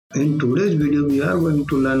In today's video, we are going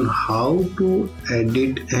to learn how to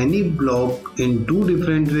edit any block in two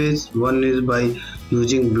different ways. One is by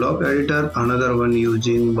using block editor, another one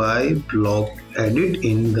using by block edit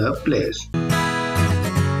in the place.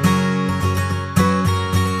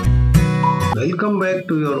 Welcome back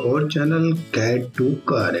to your old channel CAD to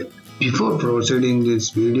Correct. Before proceeding this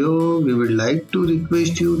video, we would like to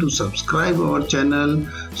request you to subscribe our channel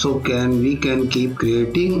so we can keep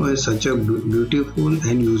creating such a beautiful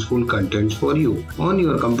and useful content for you. On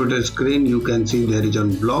your computer screen, you can see there is a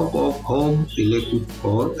block of home, electric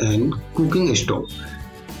or and cooking stove.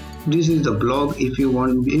 This is the block. If we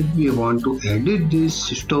want to edit this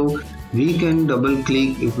stove, we can double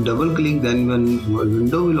click. If double click, then when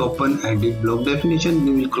window will open edit block definition,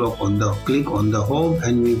 we will click on the home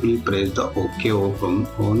and we will press the OK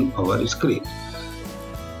on our screen.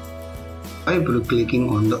 By clicking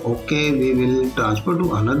on the OK, we will transfer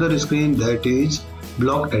to another screen, that is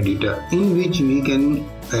block editor, in which we can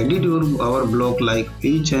edit our block like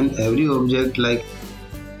each and every object. Like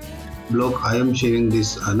block, I am sharing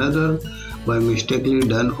this another by mistakenly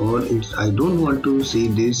done, or I don't want to see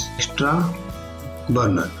this extra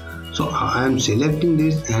burner, so I am selecting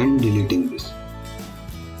this and deleting this.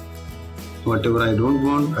 Whatever I don't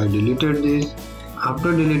want, I deleted this.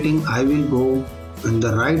 After deleting, I will go on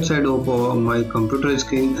the right side of my computer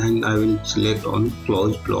screen and I will select on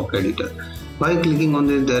close block editor. By clicking on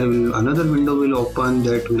this, another window will open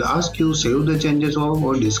that will ask you save the changes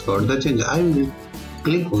or discard the changes. I will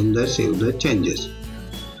click on the save the changes.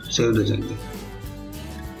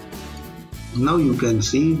 Now you can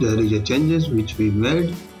see there is a changes which we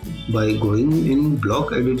made. By going in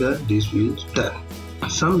block editor, this will done.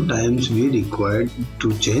 Sometimes we require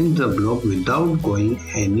to change the block without going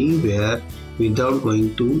anywhere, without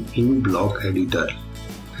going to in block editor.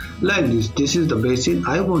 Like this is the basin.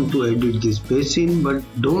 I want to edit this basin but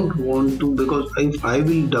don't want to, because if I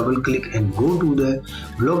will double click and go to the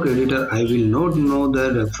block editor, I will not know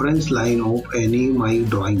the reference line of any my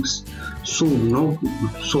drawings. So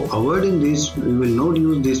avoiding this, we will not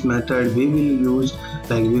use this method. We will use,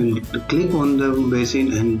 like, we will click on the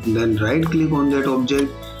basin and then right click on that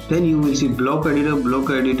object. Then you will see block editor,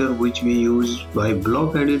 which we use by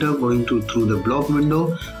block editor going through the block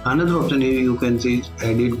window. Another option here you can see is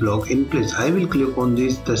edit block in place. I will click on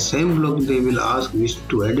this. The same block they will ask which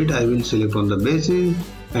to edit. I will select on the basin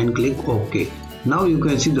and click OK. Now you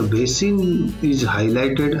can see the basin is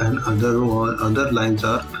highlighted and other lines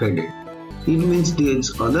are faded. It means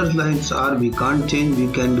these other lines are we can't change.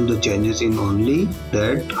 We can do the changes in only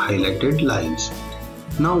that highlighted lines.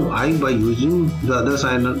 Now by using the other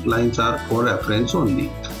side lines are for reference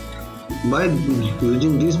only. By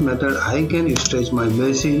using this method, I can stretch my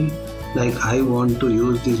basin. Like I want to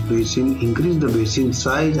use this basin, increase the basin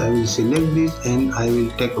size. I will select this and I will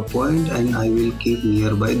take a point and I will keep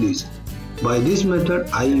nearby this. By this method,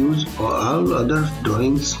 I use all other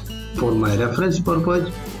drawings for my reference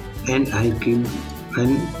purpose, and we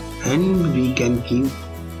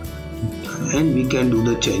can do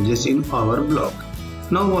the changes in our block.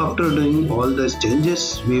 Now after doing all these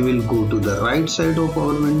changes, we will go to the right side of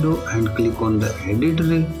our window and click on the edit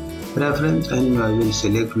reference, and we will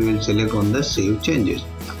select on the save changes.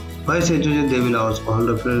 By save changes, they will ask all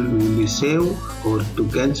reference will be saved, or to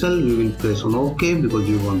cancel we will press on OK because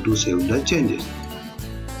we want to save the changes.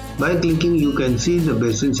 By clicking, you can see the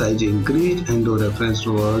basin size increased and the reference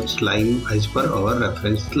was lying as per our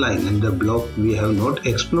reference line, and the block we have not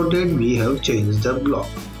exploded, we have changed the block.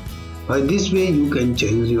 By this way, you can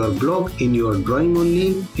change your block in your drawing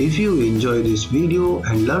only. If you enjoy this video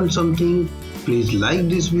and learn something, please like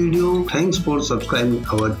this video. Thanks for subscribing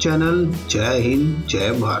our channel. Jai Hind, Jai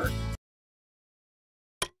Bharat.